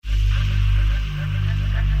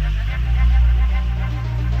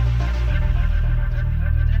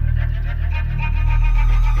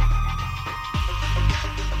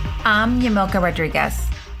I'm Yamilka Rodriguez,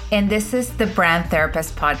 and this is the Brand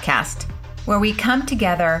Therapist Podcast, where we come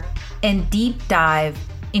together and deep dive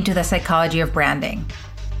into the psychology of branding.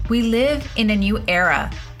 We live in a new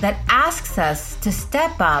era that asks us to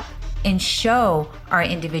step up and show our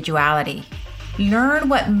individuality. Learn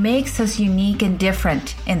what makes us unique and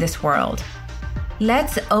different in this world.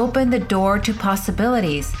 Let's open the door to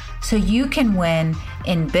possibilities so you can win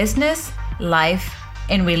in business, life,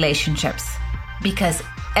 and relationships. Because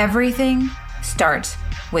everything starts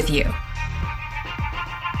with you.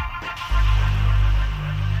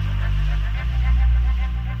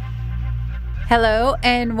 Hello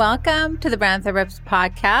and welcome to the Brand Therapist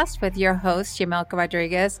Podcast with your host, Yamilka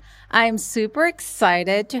Rodriguez. I'm super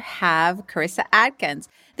excited to have Karissa Adkins.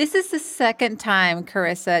 This is the second time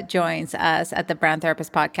Karissa joins us at the Brand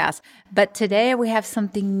Therapist Podcast, but today we have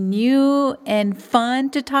something new and fun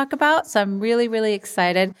to talk about, so I'm really, really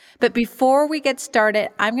excited. But before we get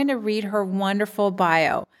started, I'm going to read her wonderful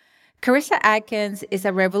bio. Karissa Adkins is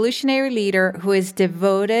a revolutionary leader who is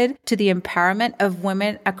devoted to the empowerment of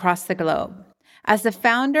women across the globe. As the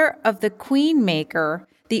founder of the Queen Maker,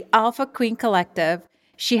 the Alpha Queen Collective,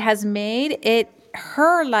 she has made it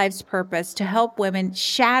her life's purpose to help women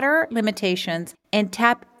shatter limitations and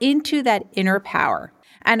tap into that inner power.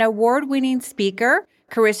 An award-winning speaker,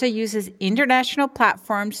 Karissa uses international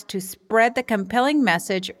platforms to spread the compelling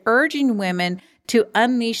message urging women to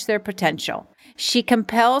unleash their potential. She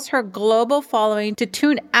compels her global following to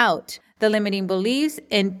tune out the limiting beliefs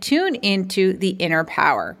and tune into the inner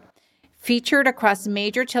power. Featured across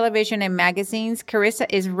major television and magazines, Karissa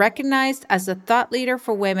is recognized as a thought leader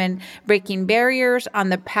for women, breaking barriers on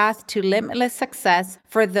the path to limitless success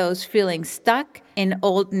for those feeling stuck in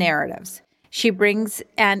old narratives. She brings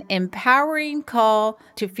an empowering call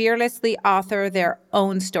to fearlessly author their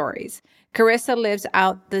own stories. Karissa lives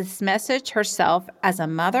out this message herself as a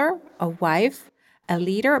mother, a wife, a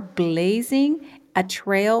leader, blazing a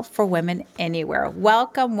trail for women anywhere.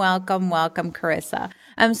 Welcome, welcome, welcome, Karissa.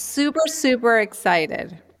 I'm super, super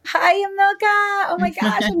excited. Hi, Yamilka. Oh my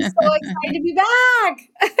gosh, I'm so excited to be back.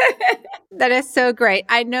 That is so great.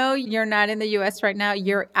 I know you're not in the US right now.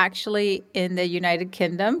 You're actually in the United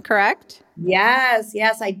Kingdom, correct? Yes.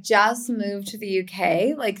 I just moved to the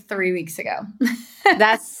UK like 3 weeks ago.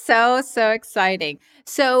 That's so exciting.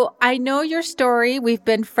 So I know your story. We've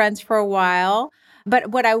been friends for a while.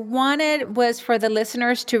 But what I wanted was for the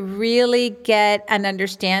listeners to really get an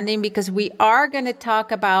understanding, because we are going to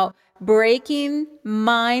talk about breaking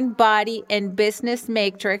mind, body, and business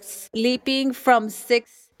matrix, leaping from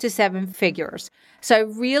 6 to 7 figures. So I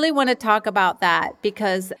really want to talk about that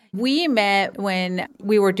because we met when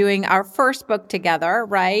we were doing our first book together,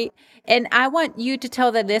 right? And I want you to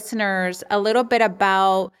tell the listeners a little bit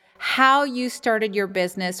about how you started your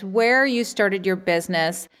business, where you started your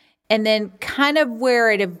business, and then kind of where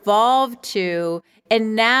it evolved to,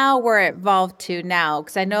 and now where it evolved to now.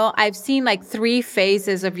 Because I know I've seen like 3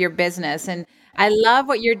 phases of your business, and I love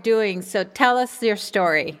what you're doing. So tell us your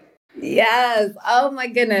story. Yes. Oh my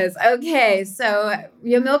goodness. Okay. So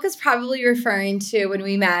Yamilka's probably referring to when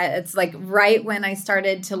we met. It's like right when I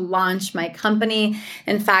started to launch my company.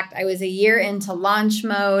 In fact, I was a year into launch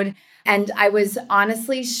mode. And I was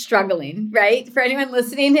honestly struggling, right? For anyone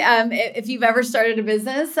listening, if you've ever started a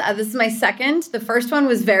business, this is my second. The first one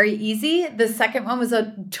was very easy. The second one was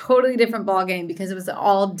a totally different ballgame because it was an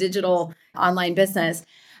all digital online business.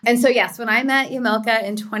 And so, yes, when I met Yamilka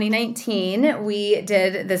in 2019, we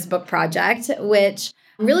did this book project, which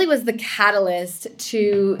really was the catalyst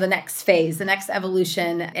to the next phase, the next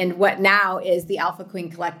evolution, and what now is the Alpha Queen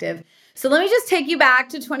Collective. So let me just take you back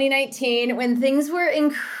to 2019 when things were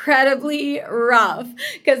incredibly rough,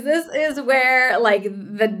 because this is where like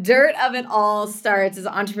the dirt of it all starts as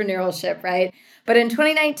entrepreneurship, right? But in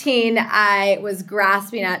 2019, I was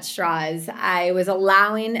grasping at straws. I was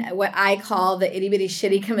allowing what I call the itty bitty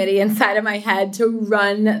shitty committee inside of my head to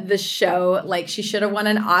run the show. Like she should have won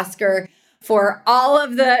an Oscar for all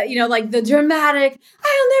of the, like the dramatic,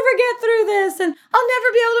 I'll never get through this and I'll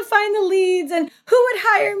never be able to find the leads and who would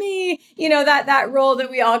hire me? That role that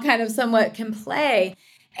we all kind of somewhat can play.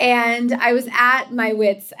 And I was at my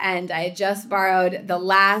wit's end. I had just borrowed the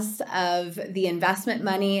last of the investment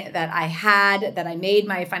money that I had, that I made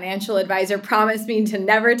my financial advisor promise me to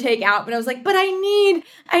never take out. But I was like, but I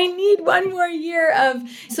need one more year of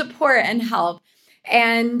support and help.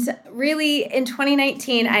 And really, in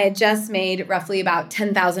 2019, I had just made roughly about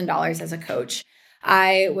 $10,000 as a coach.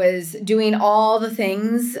 I was doing all the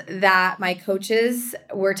things that my coaches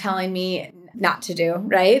were telling me not to do,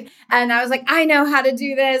 right? And I was like, I know how to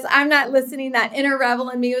do this. I'm not listening. That inner rebel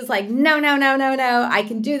in me was like, no. I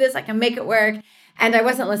can do this. I can make it work. And I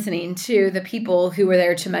wasn't listening to the people who were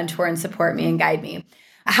there to mentor and support me and guide me.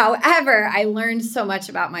 However, I learned so much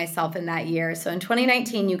about myself in that year. So in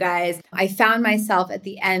 2019, you guys, I found myself at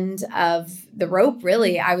the end of the rope,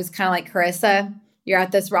 really. I was kind of like, Karissa, you're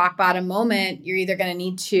at this rock bottom moment. You're either going to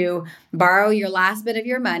need to borrow your last bit of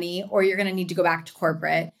your money or you're going to need to go back to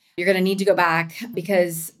corporate. You're going to need to go back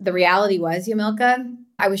because the reality was, Yamilka,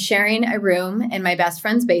 I was sharing a room in my best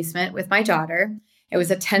friend's basement with my daughter. It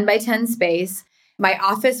was a 10 by 10 space. My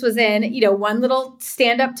office was in, one little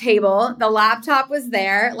stand-up table. The laptop was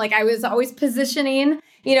there. Like I was always positioning,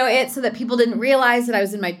 it so that people didn't realize that I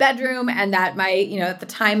was in my bedroom and that at the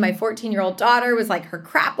time, my 14-year-old daughter was like, her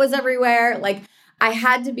crap was everywhere. Like I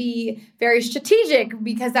had to be very strategic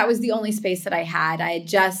because that was the only space that I had. I had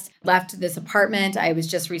just left this apartment. I was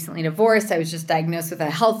just recently divorced. I was just diagnosed with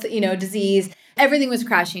a health, disease. Everything was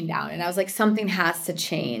crashing down. And I was like, something has to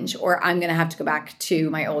change or I'm going to have to go back to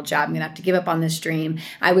my old job. I'm going to have to give up on this dream.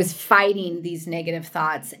 I was fighting these negative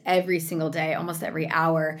thoughts every single day, almost every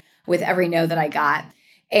hour with every no that I got.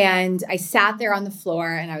 And I sat there on the floor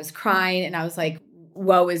and I was crying and I was like,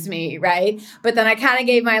 woe is me, right? But then I kind of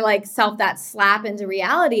gave my self that slap into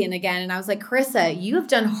reality. And I was like, Karissa, you have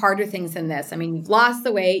done harder things than this. I mean, you've lost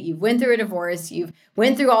the weight, you've went through a divorce, you've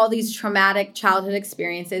went through all these traumatic childhood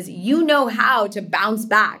experiences. You know how to bounce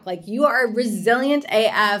back. Like you are resilient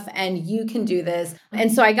AF and you can do this.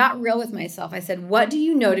 And so I got real with myself. I said, what do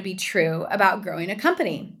you know to be true about growing a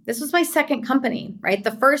company? This was my second company, right?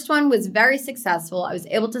 The first one was very successful. I was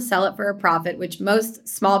able to sell it for a profit, which most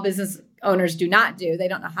small business owners do not do. They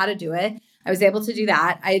don't know how to do it. I was able to do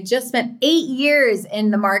that. I had just spent 8 years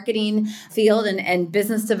in the marketing field and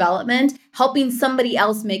business development, helping somebody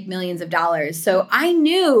else make millions of dollars. So I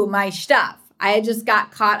knew my stuff. I had just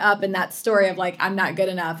got caught up in that story of I'm not good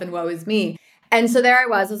enough and woe is me. And so there I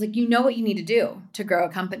was like, you know what you need to do to grow a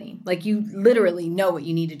company. Like you literally know what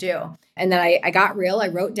you need to do. And then I got real. I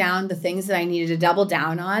wrote down the things that I needed to double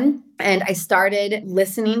down on. And I started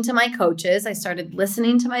listening to my coaches. I started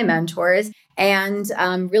listening to my mentors and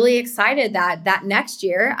really excited that next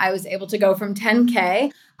year I was able to go from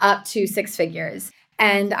 10K up to 6 figures.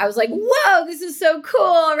 And I was like, whoa, this is so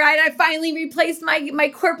cool, right? I finally replaced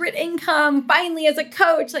my corporate income finally as a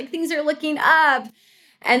coach. Like things are looking up.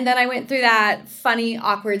 And then I went through that funny,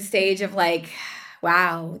 awkward stage of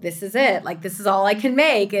wow, this is it. Like, this is all I can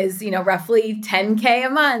make is, roughly 10K a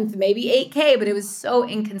month, maybe 8K, but it was so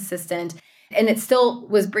inconsistent. And it still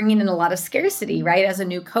was bringing in a lot of scarcity, right? As a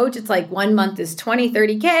new coach, it's like 1 month is 20,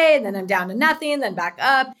 30K, and then I'm down to nothing, then back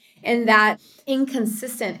up. And that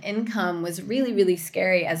inconsistent income was really, really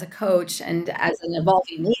scary as a coach and as an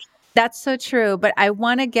evolving leader. That's so true. But I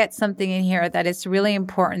want to get something in here that is really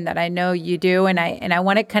important that I know you do. And I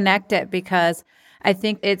want to connect it because I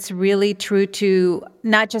think it's really true to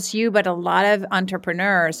not just you, but a lot of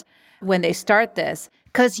entrepreneurs when they start this.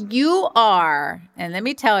 Because you are, and let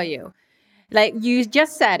me tell you, like you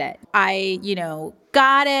just said it. I,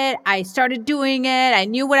 got it. I started doing it. I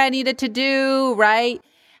knew what I needed to do, right?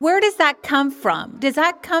 Where does that come from? Does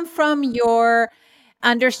that come from your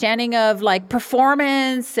understanding of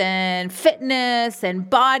performance and fitness and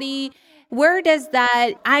body? Where does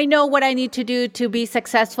that, I know what I need to do to be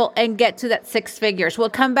successful and get to that 6 figures? We'll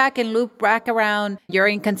come back and loop back around your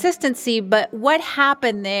inconsistency, but what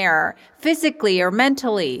happened there physically or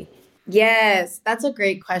mentally? Yes, that's a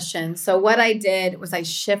great question. So what I did was I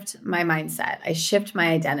shift my mindset. I shift my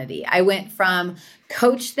identity. I went from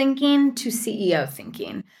coach thinking to CEO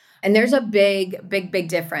thinking. And there's a big, big, big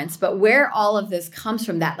difference. But where all of this comes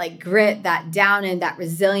from, that grit, that down and that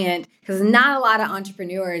resilient, because not a lot of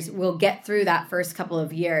entrepreneurs will get through that first couple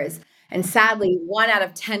of years. And sadly, 1 out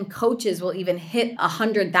of 10 coaches will even hit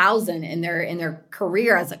 100,000 in their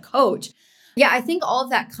career as a coach. Yeah, I think all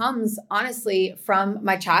of that comes honestly from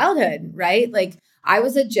my childhood, right? Like I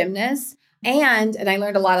was a gymnast and I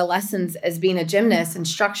learned a lot of lessons as being a gymnast and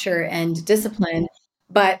structure and discipline.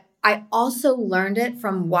 But I also learned it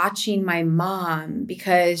from watching my mom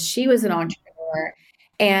because she was an entrepreneur.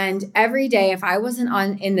 And every day, if I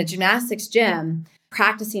wasn't in the gymnastics gym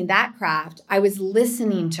practicing that craft, I was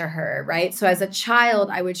listening to her, right? So as a child,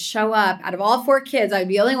 I would show up. Out of all 4 kids, I'd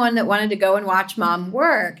be the only one that wanted to go and watch mom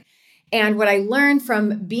work. And what I learned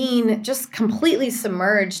from being just completely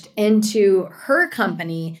submerged into her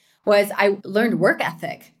company was I learned work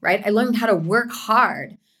ethic, right? I learned how to work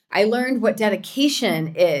hard. I learned what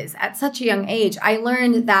dedication is at such a young age. I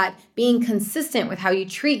learned that being consistent with how you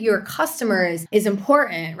treat your customers is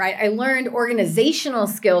important, right? I learned organizational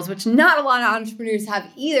skills, which not a lot of entrepreneurs have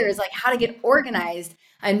either, is how to get organized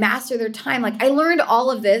and master their time. I learned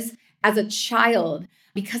all of this as a child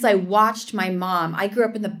because I watched my mom. I grew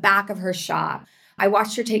up in the back of her shop. I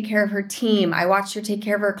watched her take care of her team. I watched her take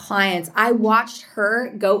care of her clients. I watched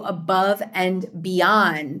her go above and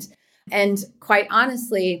beyond. And quite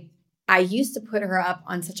honestly, I used to put her up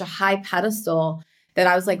on such a high pedestal that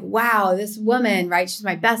I was like, wow, this woman, right? She's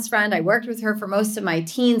my best friend. I worked with her for most of my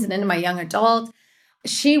teens and into my young adult.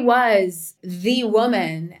 She was the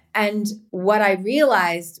woman. And what I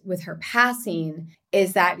realized with her passing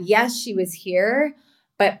is that, yes, she was here,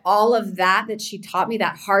 but all of that she taught me,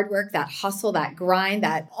 that hard work, that hustle, that grind,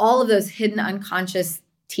 that all of those hidden unconscious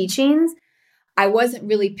teachings, I wasn't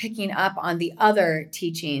really picking up on the other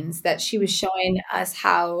teachings that she was showing us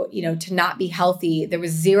how, to not be healthy. There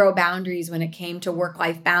was zero boundaries when it came to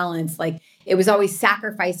work-life balance. Like it was always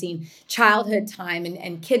sacrificing childhood time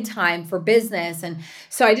and kid time for business. And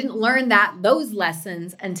so I didn't learn those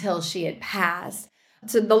lessons until she had passed.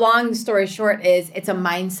 So the long story short is it's a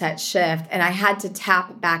mindset shift. And I had to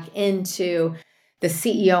tap back into the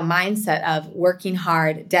CEO mindset of working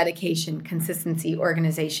hard, dedication, consistency,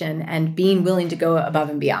 organization, and being willing to go above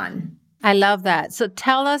and beyond. I love that. So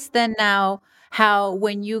tell us then now how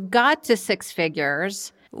when you got to six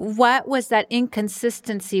figures, what was that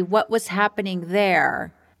inconsistency? What was happening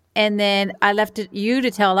there? And then I left you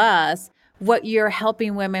to tell us what you're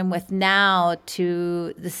helping women with now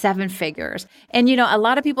to the seven figures. And, a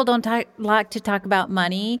lot of people don't like to talk about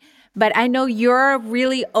money, but I know you're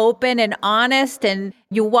really open and honest and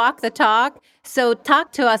you walk the talk. So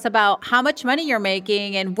talk to us about how much money you're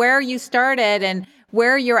making and where you started and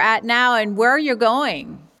where you're at now and where you're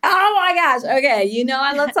going. Oh my gosh. Okay.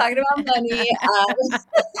 I love talking about money,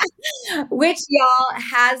 which y'all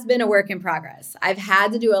has been a work in progress. I've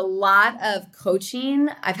had to do a lot of coaching.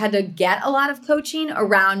 I've had to get a lot of coaching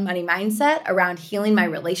around money mindset, around healing my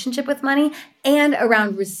relationship with money, and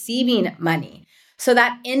around receiving money. So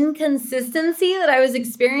that inconsistency that I was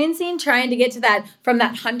experiencing, trying to get to that from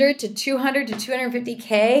that 100 to 200 to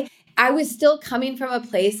 250K, I was still coming from a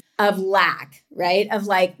place of lack, right? Of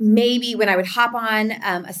like, maybe when I would hop on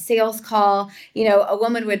a sales call, a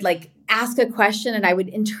woman would like ask a question and I would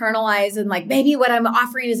internalize and like, maybe what I'm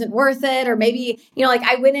offering isn't worth it. Or maybe, like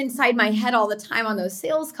I went inside my head all the time on those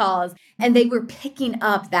sales calls and they were picking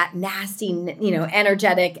up that nasty,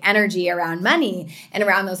 energetic energy around money and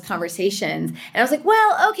around those conversations. And I was like,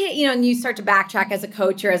 well, okay, and you start to backtrack as a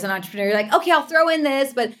coach or as an entrepreneur, you're like, okay, I'll throw in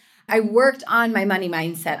this, but I worked on my money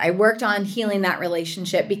mindset. I worked on healing that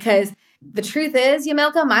relationship because the truth is,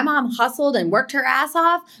 Yamilka, my mom hustled and worked her ass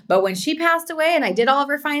off. But when she passed away and I did all of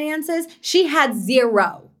her finances, she had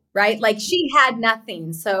zero, right? Like she had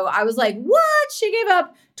nothing. So I was like, what? She gave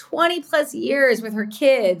up 20 plus years with her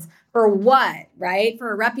kids for what, right?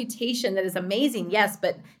 For a reputation that is amazing, yes,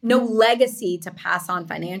 but no legacy to pass on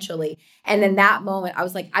financially. And in that moment, I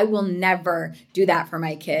was like, I will never do that for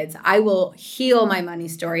my kids. I will heal my money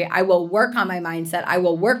story. I will work on my mindset. I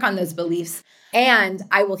will work on those beliefs. And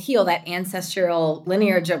I will heal that ancestral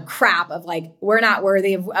lineage of crap of like, we're not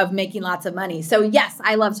worthy of making lots of money. So yes,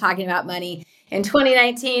 I love talking about money. In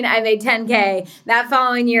 2019, I made 10K. That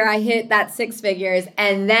following year, I hit that six figures.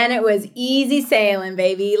 And then it was easy sailing,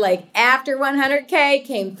 baby. Like after 100K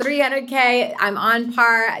came 300K. I'm on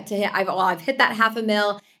par to hit, I've hit that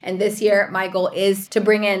 $500,000. And this year, my goal is to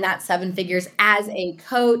bring in that seven figures as a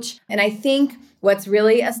coach. And I think what's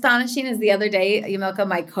really astonishing is the other day, Yamilka,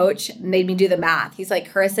 my coach, made me do the math. He's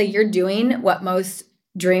like, Karissa, you're doing what most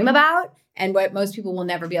dream about and what most people will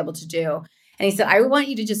never be able to do. And he said, I want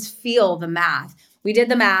you to just feel the math. We did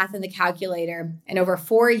the math in the calculator, and over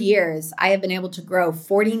 4 years, I have been able to grow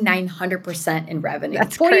 4,900% in revenue.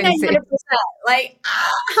 That's 4,900%. Like,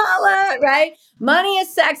 holla, right? Money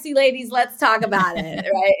is sexy, ladies. Let's talk about it,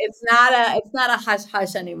 right? It's not a hush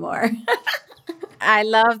hush anymore. I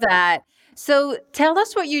love that. So tell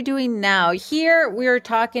us what you're doing now. Here we're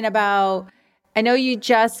talking about, I know you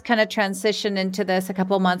just kind of transitioned into this a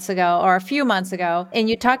couple months ago or a few months ago, and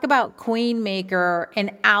you talk about Queen Maker and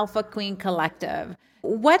Alpha Queen Collective.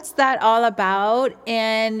 What's that all about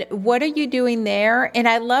and what are you doing there? And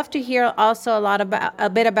I'd love to hear also a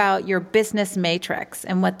bit about your business matrix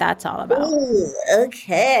and what that's all about. Ooh,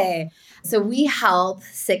 okay. So we help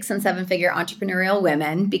 6 and 7 figure entrepreneurial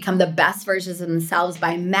women become the best versions of themselves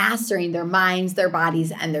by mastering their minds, their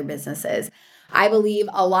bodies, and their businesses. I believe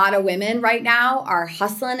a lot of women right now are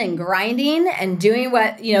hustling and grinding and doing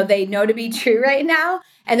what, they know to be true right now.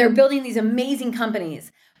 And they're building these amazing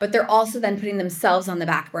companies, but they're also then putting themselves on the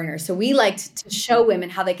back burner. So we like to show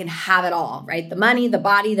women how they can have it all, right? The money, the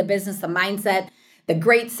body, the business, the mindset, the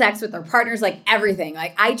great sex with their partners, like everything.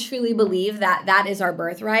 Like I truly believe that is our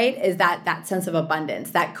birthright, is that sense of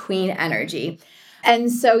abundance, that queen energy.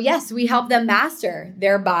 And so, yes, we help them master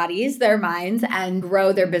their bodies, their minds, and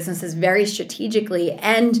grow their businesses very strategically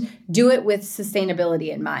and do it with sustainability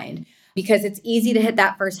in mind. Because it's easy to hit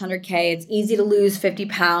that first 100K. It's easy to lose 50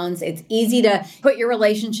 pounds. It's easy to put your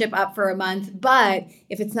relationship up for a month. But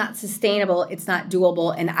if it's not sustainable, it's not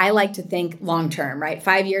doable. And I like to think long term, right?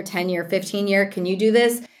 5-year, 10-year, 15-year. Can you do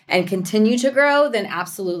this and continue to grow? Then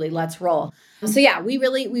absolutely, let's roll. So yeah,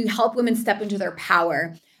 we help women step into their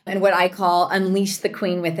power and what I call unleash the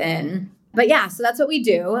queen within. But yeah, so that's what we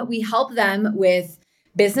do. We help them with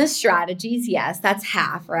business strategies. Yes, that's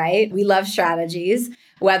half, right? We love strategies,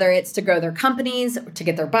 whether it's to grow their companies, to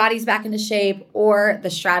get their bodies back into shape, or the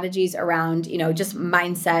strategies around, just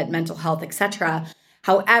mindset, mental health, etc.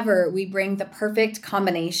 However, we bring the perfect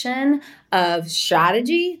combination of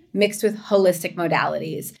strategy mixed with holistic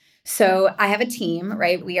modalities. So I have a team,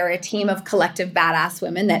 right? We are a team of collective badass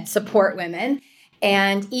women that support women.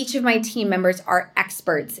 And each of my team members are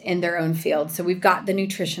experts in their own field. So we've got the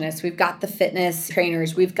nutritionists, we've got the fitness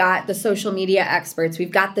trainers, we've got the social media experts,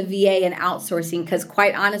 we've got the VA and outsourcing, because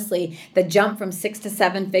quite honestly, the jump from 6 to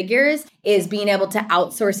 7 figures is being able to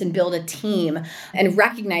outsource and build a team and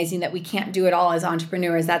recognizing that we can't do it all as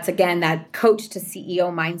entrepreneurs. That's again, that coach to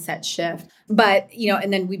CEO mindset shift. But,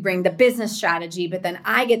 and then we bring the business strategy, but then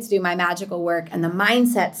I get to do my magical work and the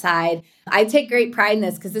mindset side. I take great pride in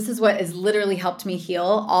this because this is what has literally helped me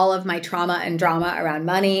heal all of my trauma and drama around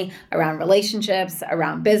money, around relationships,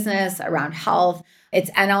 around business, around health.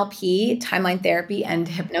 It's NLP, timeline therapy, and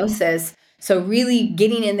hypnosis. So really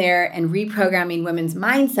getting in there and reprogramming women's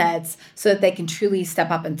mindsets so that they can truly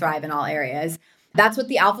step up and thrive in all areas. That's what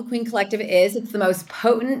the Alpha Queen Collective is. It's the most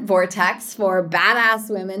potent vortex for badass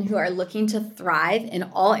women who are looking to thrive in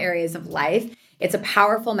all areas of life. It's a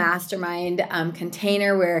powerful mastermind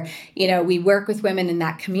container where, we work with women in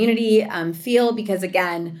that community feel, because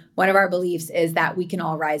again, one of our beliefs is that we can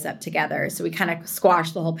all rise up together. So we kind of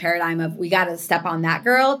squash the whole paradigm of we got to step on that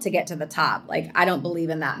girl to get to the top. Like, I don't believe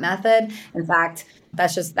in that method. In fact,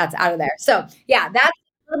 that's out of there. So yeah, that's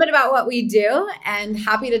a little bit about what we do, and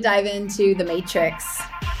happy to dive into the matrix.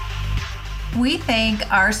 We thank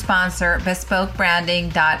our sponsor,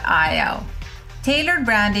 bespokebranding.io. Tailored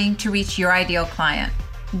branding to reach your ideal client.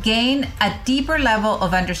 Gain a deeper level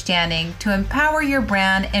of understanding to empower your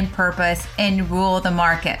brand and purpose and rule the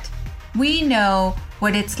market. We know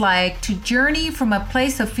what it's like to journey from a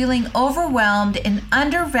place of feeling overwhelmed and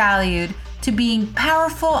undervalued to being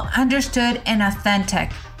powerful, understood, and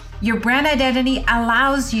authentic. Your brand identity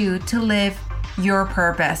allows you to live your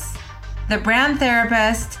purpose. The Brand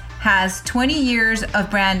Therapist has 20 years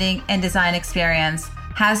of branding and design experience,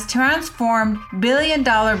 has transformed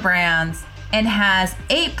billion-dollar brands, and has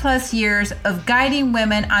 8+ years of guiding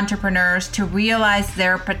women entrepreneurs to realize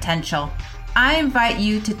their potential. I invite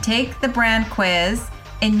you to take the brand quiz,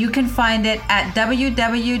 and you can find it at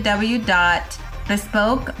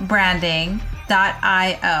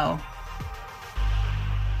www.bespokebranding.io.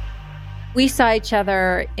 We saw each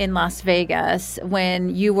other in Las Vegas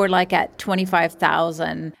when you were like at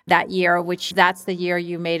 25,000 that year, which that's the year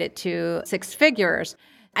you made it to 6 figures.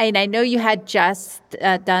 And I know you had just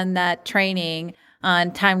done that training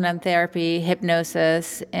on timeline therapy,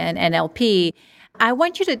 hypnosis, and NLP. I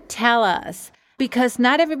want you to tell us, because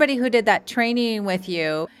not everybody who did that training with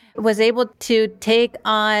you was able to take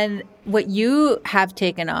on what you have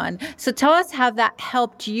taken on. So tell us how that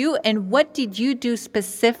helped you, and what did you do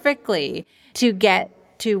specifically to get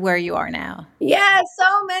to where you are now? Yeah,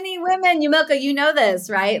 so many women, Yumilka, you know this,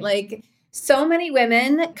 right? Like, so many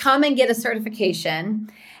women come and get a certification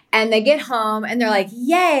and they get home and they're like,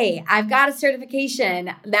 yay, I've got a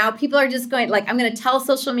certification. Now people are just going, like, I'm going to tell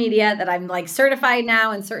social media that I'm like certified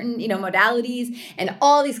now in certain, modalities, and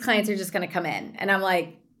all these clients are just going to come in. And I'm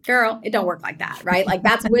like, girl, it don't work like that, right? Like,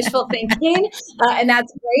 that's wishful thinking. And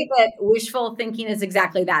that's great, but wishful thinking is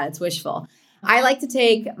exactly that. It's wishful. I like to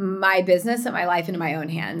take my business and my life into my own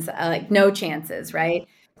hands, like no chances, right?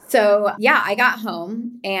 So yeah, I got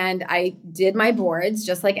home and I did my boards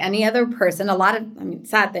just like any other person.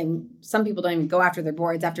 Sad thing, some people don't even go after their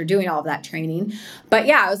boards after doing all of that training. But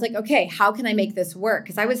yeah, I was like, okay, how can I make this work?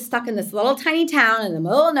 Because I was stuck in this little tiny town in the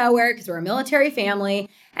middle of nowhere because we're a military family.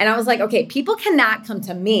 And I was like, okay, people cannot come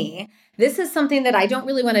to me. This is something that I don't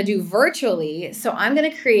really want to do virtually. So I'm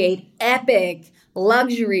going to create epic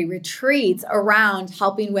luxury retreats around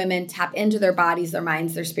helping women tap into their bodies, their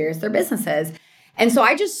minds, their spirits, their businesses. And so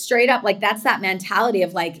I just straight up, like, that's that mentality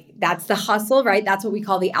of like, that's the hustle, right? That's what we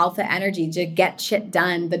call the alpha energy, to get shit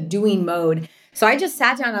done, the doing mode. So I just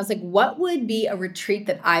sat down and I was like, what would be a retreat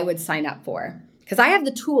that I would sign up for? because I have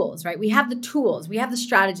the tools, right? We have the tools, we have the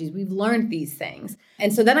strategies, we've learned these things.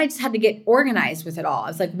 And so then I just had to get organized with it all. I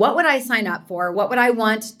was like, what would I sign up for? What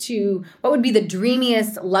would be the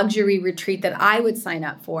dreamiest luxury retreat that I would sign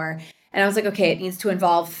up for? And I was like, okay, it needs to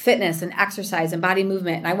involve fitness and exercise and body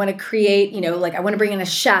movement. And I want to create, I want to bring in a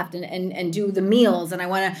chef and do the meals. And I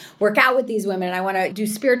want to work out with these women. And I want to do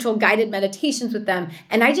spiritual guided meditations with them.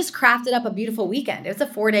 And I just crafted up a beautiful weekend. It was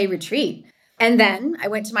a 4-day retreat. And then I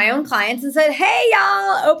went to my own clients and said, hey,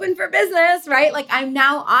 y'all, open for business, right? Like I'm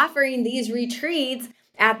now offering these retreats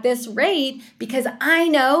at this rate because I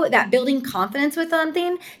know that building confidence with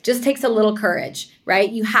something just takes a little courage,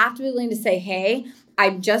 right? You have to be willing to say, hey,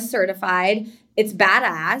 I'm just certified. It's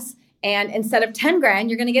badass. And instead of 10 grand,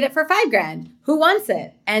 you're going to get it for 5 grand. Who wants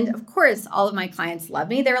it? And of course, all of my clients love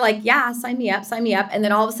me. They were like, yeah, sign me up, sign me up. And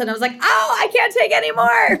then all of a sudden I was like, oh, I can't take any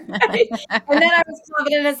more. Right? And then I was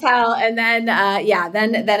confident as hell. And then,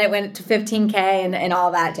 then it went to 15K and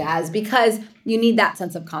all that jazz because you need that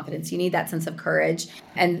sense of confidence. You need that sense of courage.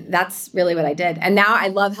 And that's really what I did. And now I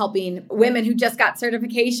love helping women who just got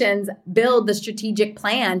certifications build the strategic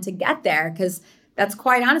plan to get there because that's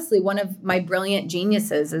quite honestly one of my brilliant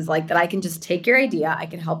geniuses is like that I can just take your idea, I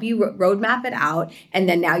can help you roadmap it out, and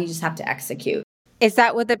then now you just have to execute. Is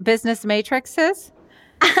that what the business matrix is?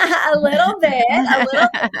 A little bit.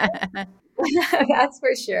 That's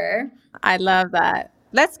for sure. I love that.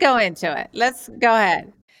 Let's go into it. Let's go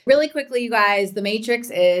ahead. Really quickly, you guys, the matrix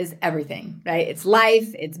is everything, right? It's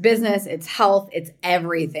life, it's business, it's health, it's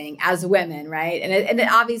everything as women, right? And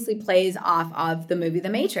it obviously plays off of the movie The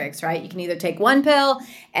Matrix, right? You can either take one pill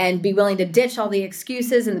and be willing to ditch all the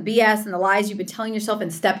excuses and the BS and the lies you've been telling yourself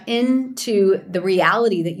and step into the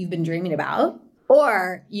reality that you've been dreaming about.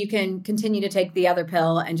 Or you can continue to take the other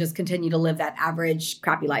pill and just continue to live that average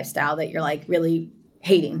crappy lifestyle that you're like really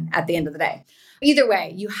hating at the end of the day. Either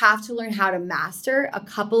way, you have to learn how to master a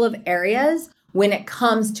couple of areas when it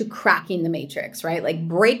comes to cracking the matrix, right? Like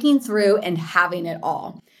breaking through and having it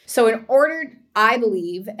all. So I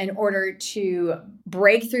believe, in order to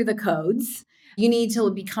break through the codes, you need to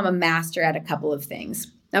become a master at a couple of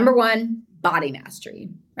things. Number one, body mastery,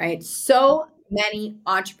 right? So many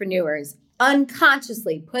entrepreneurs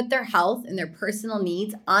unconsciously put their health and their personal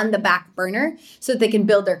needs on the back burner so that they can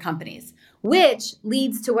build their companies, which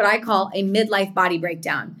leads to what I call a midlife body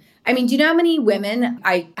breakdown. I mean, do you know how many women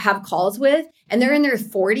I have calls with and they're in their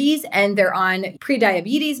 40s and they're on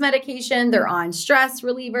pre-diabetes medication, they're on stress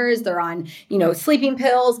relievers, they're on, sleeping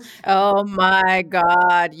pills. Oh my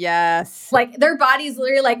God, yes. Like their body's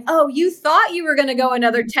literally like, oh, you thought you were going to go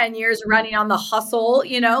another 10 years running on the hustle,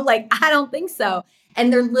 like, I don't think so.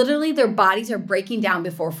 And their bodies are breaking down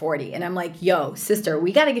before 40. And I'm like, yo, sister,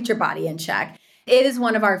 we got to get your body in check. It is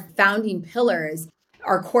one of our founding pillars,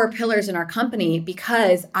 our core pillars in our company,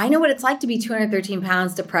 because I know what it's like to be 213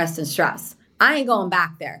 pounds, depressed and stressed. I ain't going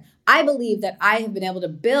back there. I believe that I have been able to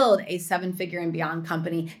build a 7-figure and beyond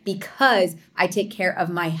company because I take care of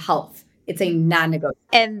my health. It's a non-negotiable.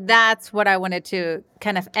 And that's what I wanted to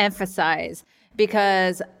kind of emphasize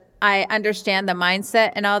because I understand the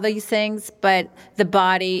mindset and all these things, but the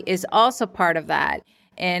body is also part of that.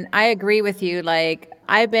 And I agree with you. Like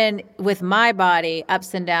I've been with my body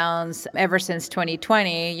ups and downs ever since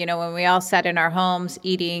 2020, when we all sat in our homes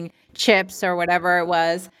eating chips or whatever it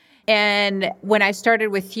was. And when I started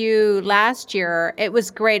with you last year, it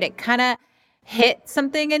was great. It kind of hit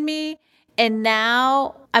something in me. And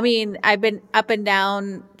now, I've been up and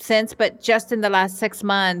down since, but just in the last 6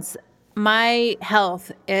 months, my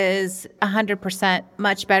health is 100%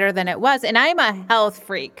 much better than it was. And I'm a health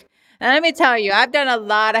freak. And let me tell you, I've done a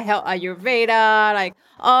lot of health, Ayurveda, like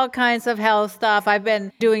all kinds of health stuff. I've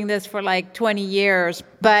been doing this for like 20 years,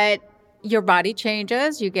 but your body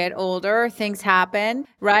changes, you get older, things happen,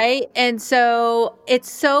 right? And so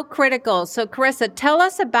it's so critical. So Karissa, tell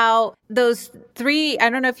us about those 3, I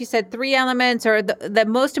don't know if you said 3 elements or the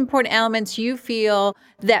most important elements you feel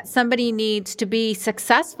that somebody needs to be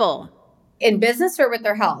successful. In business or with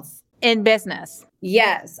their health? In business.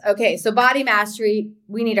 Yes. Okay. So body mastery,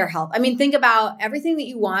 we need our health. Think about everything that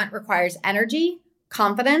you want requires energy,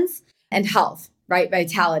 confidence, and health, right?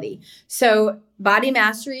 Vitality. So body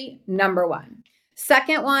mastery, number 1.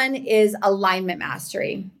 Second one is alignment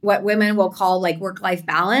mastery, what women will call like work-life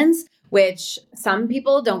balance, which some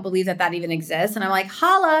people don't believe that even exists. And I'm like,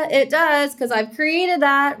 holla, it does, because I've created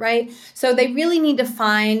that, right? So they really need to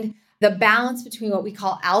find the balance between what we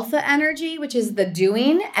call alpha energy, which is the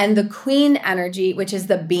doing, and the queen energy, which is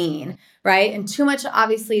the being, right? And too much,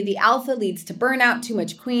 obviously, the alpha leads to burnout. Too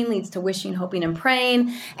much queen leads to wishing, hoping, and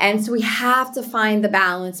praying. And so we have to find the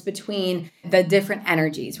balance between the different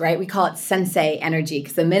energies, right? We call it sensei energy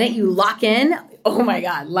because the minute you lock in oh my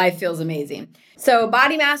God, life feels amazing. So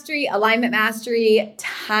body mastery, alignment mastery,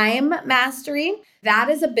 time mastery. That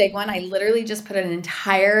is a big one. I literally just put an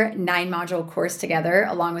entire 9-module course together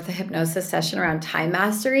along with a hypnosis session around time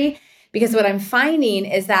mastery. Because what I'm finding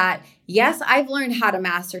is that, yes, I've learned how to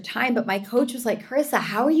master time, but my coach was like, Karissa,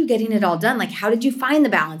 how are you getting it all done? Like, how did you find the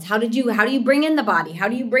balance? How do you bring in the body? How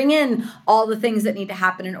do you bring in all the things that need to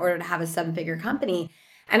happen in order to have a 7-figure company?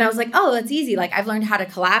 And I was like, oh, that's easy. Like, I've learned how to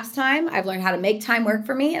collapse time. I've learned how to make time work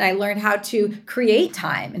for me. And I learned how to create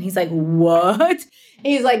time. And he's like, what?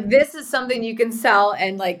 He's like, this is something you can sell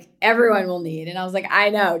and like everyone will need. And I was like, I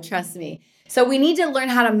know, trust me. So we need to learn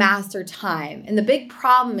how to master time. And the big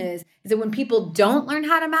problem is that when people don't learn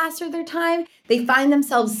how to master their time, they find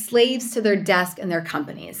themselves slaves to their desk and their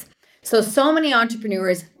companies. So many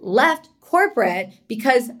entrepreneurs left corporate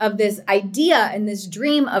because of this idea and this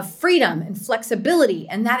dream of freedom and flexibility.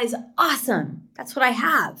 And that is awesome. That's what I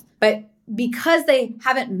have. But because they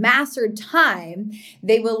haven't mastered time,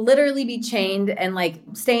 they will literally be chained and like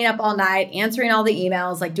staying up all night, answering all the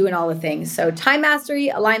emails, like doing all the things. So time mastery,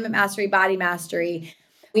 alignment mastery, body mastery.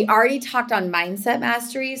 We already talked on mindset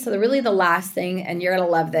mastery. So the last thing, and you're going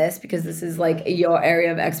to love this because this is like your area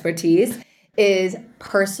of expertise, is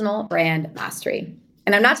personal brand mastery.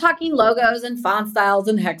 And I'm not talking logos and font styles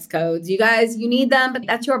and hex codes. You guys, you need them, but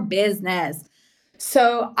that's your business.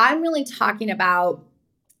 So I'm really talking about,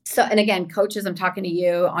 and again, coaches, I'm talking to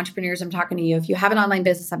you, entrepreneurs, I'm talking to you. If you have an online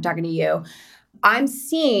business, I'm talking to you. I'm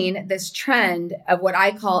seeing this trend of what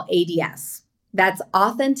I call ADS. That's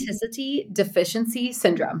authenticity deficiency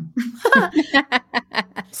syndrome.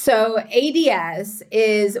 So ADS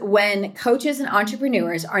is when coaches and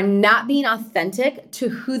entrepreneurs are not being authentic to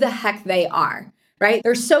who the heck they are. Right?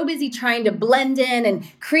 They're so busy trying to blend in and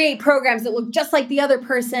create programs that look just like the other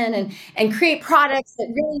person and create products that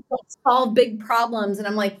really don't solve big problems. And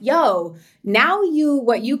I'm like, yo, now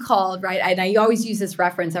what you called, right? And I always use this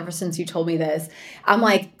reference ever since you told me this. I'm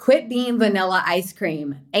like, quit being vanilla ice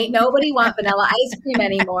cream. Ain't nobody want vanilla ice cream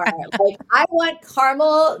anymore. Like, I want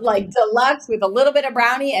caramel, like deluxe with a little bit of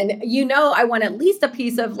brownie. And I want at least a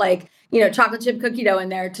piece of like, chocolate chip cookie dough in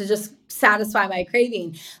there to just satisfy my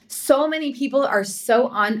craving. So many people are so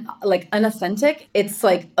unauthentic. It's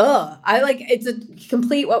like, it's a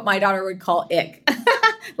complete what my daughter would call ick.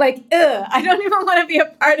 Like, I don't even want to be a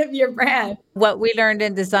part of your brand. What we learned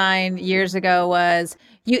in design years ago was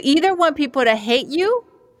you either want people to hate you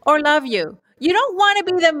or love you. You don't want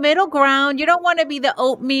to be the middle ground. You don't want to be the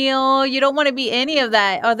oatmeal. You don't want to be any of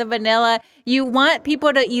that or the vanilla. You want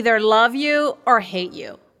people to either love you or hate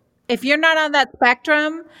you. If you're not on that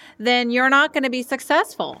spectrum, then you're not going to be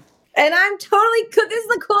successful. And I'm totally cool. This is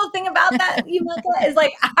the cool thing about that, Yumilka, is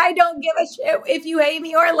like, I don't give a shit if you hate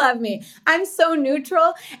me or love me. I'm so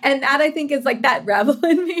neutral. And that I think is like that rebel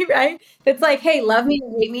in me, right? It's like, hey, love me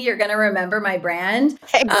or hate me, you're going to remember my brand.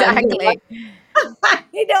 Exactly.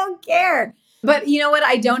 I don't care. But you know what?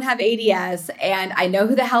 I don't have ADS and I know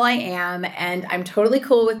who the hell I am. And I'm totally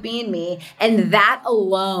cool with being me. And that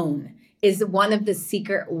alone is one of the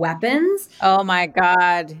secret weapons. Oh my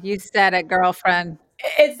God. You said it, girlfriend.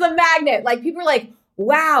 It's the magnet. Like people are like,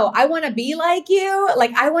 wow, I want to be like you.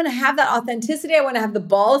 Like I want to have that authenticity. I want to have the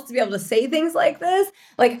balls to be able to say things like this.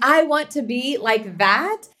 Like I want to be like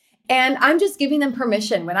that. And I'm just giving them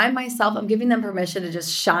permission. When I'm myself, I'm giving them permission to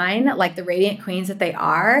just shine like the radiant queens that they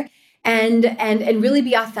are and really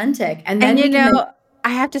be authentic. And then I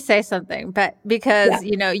have to say something, but because,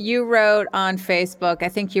 you wrote on Facebook, I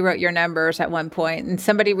think you wrote your numbers at one point, and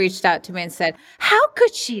somebody reached out to me and said, how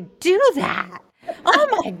could she do that?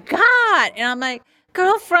 Oh my God. And I'm like,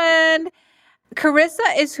 girlfriend,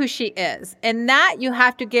 Karissa is who she is. And that you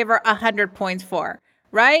have to give her 100 points for,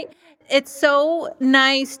 right? It's so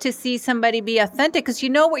nice to see somebody be authentic because you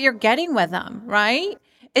know what you're getting with them, right?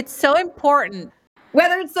 It's so important.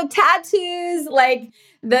 Whether it's the tattoos, like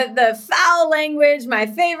the foul language, my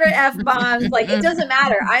favorite F-bombs, like it doesn't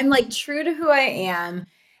matter. I'm like true to who I am.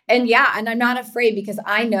 And I'm not afraid because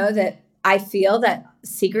I know that I feel that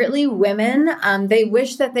secretly women, they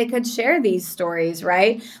wish that they could share these stories,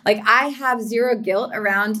 right? Like I have zero guilt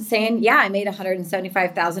around saying, I made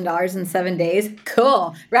 $175,000 in 7 days.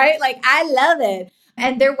 Cool, right? Like I love it.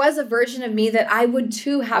 And there was a version of me that I would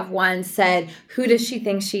too have once said, who does she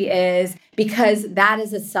think she is? Because that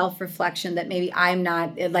is a self-reflection that maybe I'm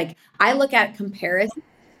not. Like I look at comparison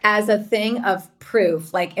as a thing of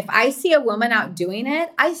proof. Like if I see a woman out doing it,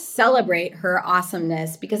 I celebrate her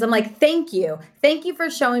awesomeness because I'm like, thank you. Thank you for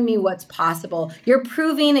showing me what's possible. You're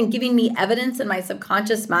proving and giving me evidence in my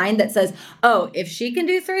subconscious mind that says, oh, if she can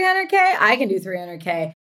do 300K, I can do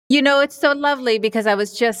 300K. It's so lovely because I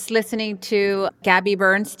was just listening to Gabby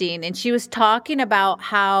Bernstein, and she was talking about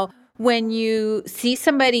how when you see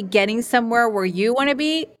somebody getting somewhere where you want to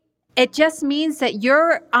be, it just means that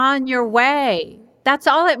you're on your way. That's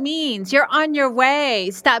all it means. You're on your way.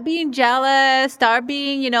 Stop being jealous. Stop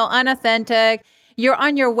being, unauthentic. You're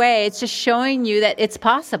on your way. It's just showing you that it's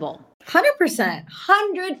possible. 100%,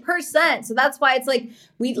 100%. So that's why it's like,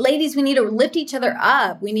 we need to lift each other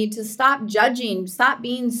up. We need to stop judging, stop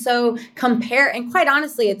being so And quite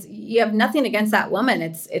honestly, you have nothing against that woman.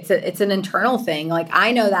 It's an internal thing. Like,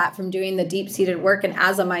 I know that from doing the deep-seated work and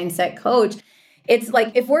as a mindset coach. It's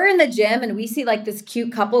like, if we're in the gym and we see like this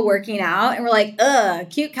cute couple working out and we're like,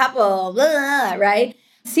 cute couple, blah, right?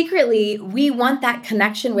 Secretly, we want that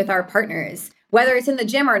connection with our partners. Whether it's in the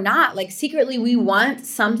gym or not, like secretly we want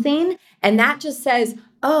something. And that just says,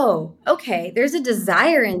 oh, okay, there's a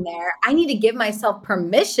desire in there. I need to give myself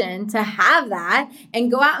permission to have that and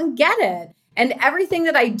go out and get it. And everything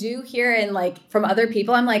that I do here and like from other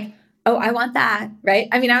people, I'm like, oh, I want that, right?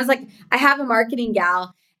 I mean, I was like, I have a marketing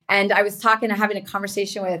gal and I was having a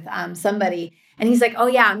conversation with somebody. And he's like, oh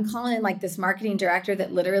yeah, I'm calling in like this marketing director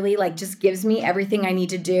that literally like just gives me everything I need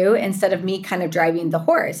to do instead of me kind of driving the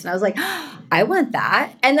horse. And I was like, oh, I want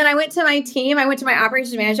that. And then I went to my team. I went to my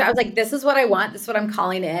operations manager. I was like, this is what I want. This is what I'm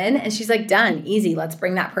calling in. And she's like, done, easy. Let's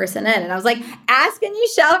bring that person in. And I was like, ask and you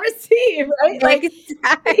shall receive, right? Like,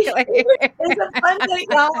 exactly. It's abundant,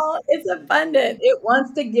 y'all. It's abundant. It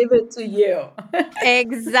wants to give it to you.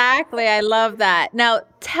 Exactly. I love that. Now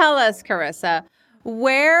tell us, Karissa,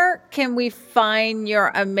 where can we find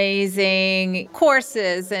your amazing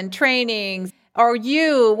courses and trainings? Or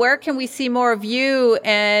where can we see more of you?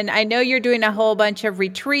 And I know you're doing a whole bunch of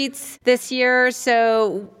retreats this year.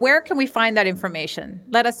 So where can we find that information?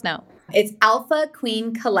 Let us know. It's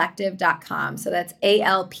alphaqueencollective.com. So that's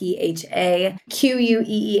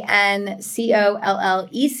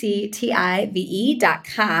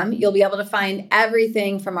ALPHAQUENCOLLECTIVE.com. You'll be able to find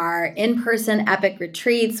everything from our in-person epic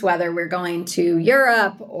retreats, whether we're going to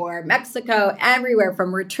Europe or Mexico, everywhere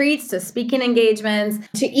from retreats to speaking engagements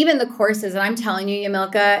to even the courses. And I'm telling you,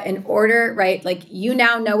 Yamilka, in order, right? Like you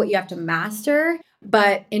now know what you have to master.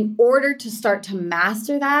 But in order to start to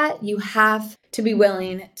master that, you have to be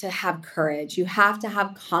willing to have courage. You have to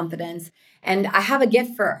have confidence. And I have a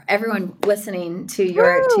gift for everyone listening to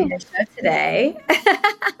your show today.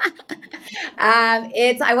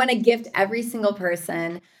 I want to gift every single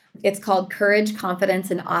person. It's called Courage,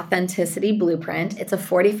 Confidence, and Authenticity Blueprint. It's a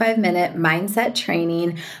 45-minute mindset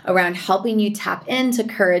training around helping you tap into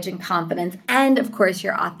courage and confidence and, of course,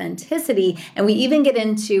 your authenticity. And we even get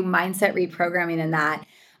into mindset reprogramming in that.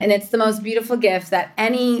 And it's the most beautiful gift that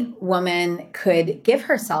any woman could give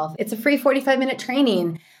herself. It's a free 45-minute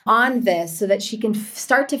training on this so that she can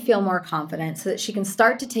start to feel more confident, so that she can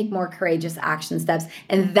start to take more courageous action steps.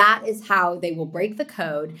 And that is how they will break the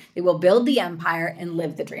code, they will build the empire and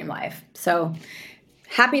live the dream life. So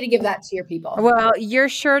happy to give that to your people. Well, you're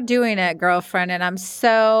sure doing it, girlfriend. And I'm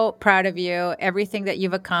so proud of you, everything that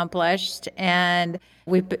you've accomplished. And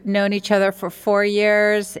we've known each other for 4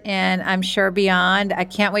 years and I'm sure beyond. I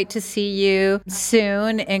can't wait to see you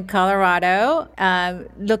soon in Colorado.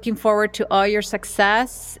 Looking forward to all your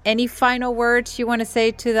success. Any final words you want to say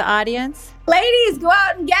to the audience? Ladies, go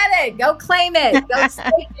out and get it. Go claim it. Go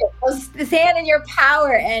stake it. Go stand in your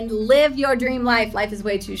power and live your dream life. Life is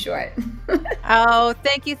way too short. Oh,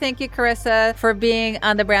 thank you, Karissa, for being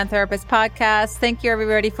on the Brand Therapist podcast. Thank you,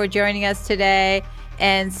 everybody, for joining us today,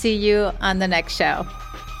 and see you on the next show.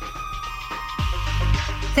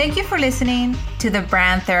 Thank you for listening to The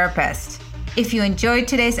Brand Therapist. If you enjoyed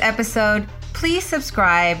today's episode, please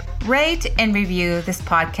subscribe, rate, and review this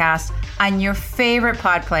podcast on your favorite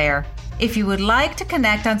pod player. If you would like to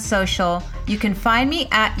connect on social, you can find me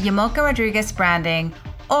at Yamilka Rodriguez Branding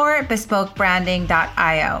or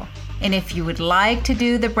bespokebranding.io. And if you would like to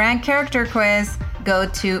do the brand character quiz, go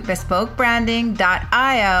to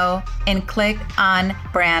bespokebranding.io and click on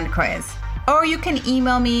brand quiz. Or you can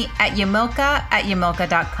email me at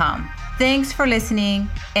yamilka@yamilka.com. Thanks for listening,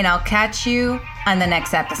 and I'll catch you on the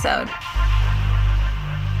next episode.